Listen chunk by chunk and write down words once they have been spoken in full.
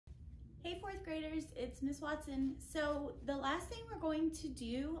fourth graders, it's Miss Watson. So the last thing we're going to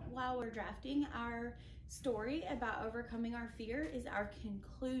do while we're drafting our story about overcoming our fear is our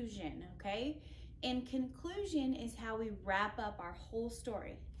conclusion, okay? And conclusion is how we wrap up our whole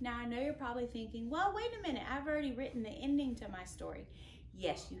story. Now I know you're probably thinking, well, wait a minute, I've already written the ending to my story.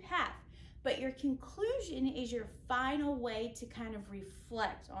 Yes, you have. But your conclusion is your final way to kind of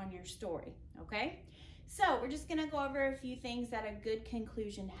reflect on your story, okay? So we're just gonna go over a few things that a good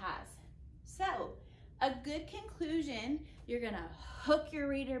conclusion has. So a good conclusion, you're gonna hook your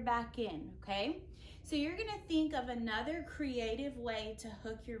reader back in, okay? So you're gonna think of another creative way to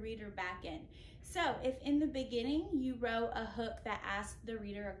hook your reader back in. So if in the beginning you wrote a hook that asked the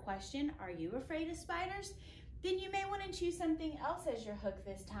reader a question, are you afraid of spiders? Then you may want to choose something else as your hook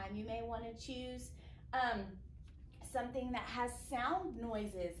this time. You may want to choose something that has sound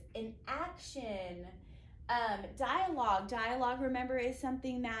noises, an action, dialogue. Dialogue, remember, is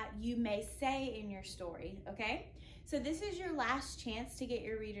something that you may say in your story, okay? So this is your last chance to get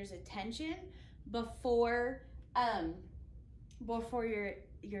your reader's attention before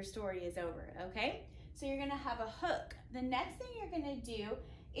your story is over, okay? So you're gonna have a hook. The next thing you're gonna do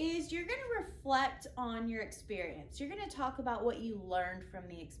is you're gonna reflect on your experience. You're gonna talk about what you learned from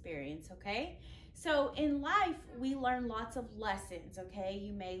the experience, okay? So in life, we learn lots of lessons, okay?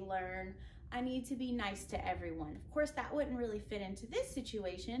 You may learn, I need to be nice to everyone. Of course, that wouldn't really fit into this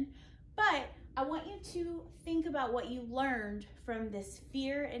situation, but I want you to think about what you learned from this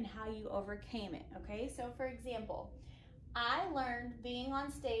fear and how you overcame it, okay? So for example, I learned being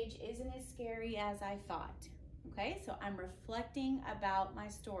on stage isn't as scary as I thought. Okay, so I'm reflecting about my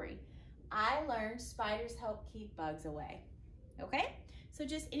story. I learned spiders help keep bugs away. Okay, so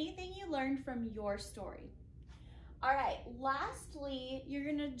just anything you learned from your story. All right, lastly, you're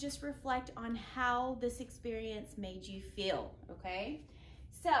gonna just reflect on how this experience made you feel, okay?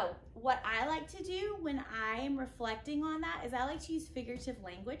 So what I like to do when I'm reflecting on that is I like to use figurative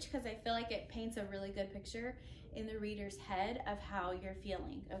language because I feel like it paints a really good picture in the reader's head of how you're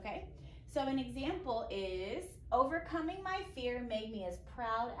feeling, okay? So an example is, overcoming my fear made me as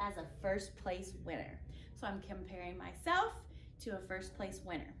proud as a first place winner. So I'm comparing myself to a first place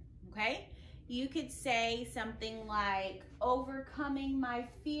winner, okay? You could say something like, overcoming my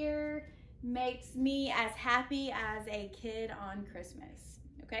fear makes me as happy as a kid on Christmas,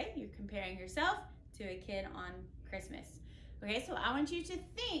 okay? You're comparing yourself to a kid on Christmas. Okay, so I want you to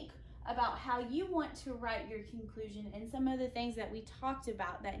think about how you want to write your conclusion and some of the things that we talked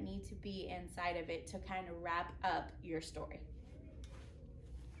about that need to be inside of it to kind of wrap up your story.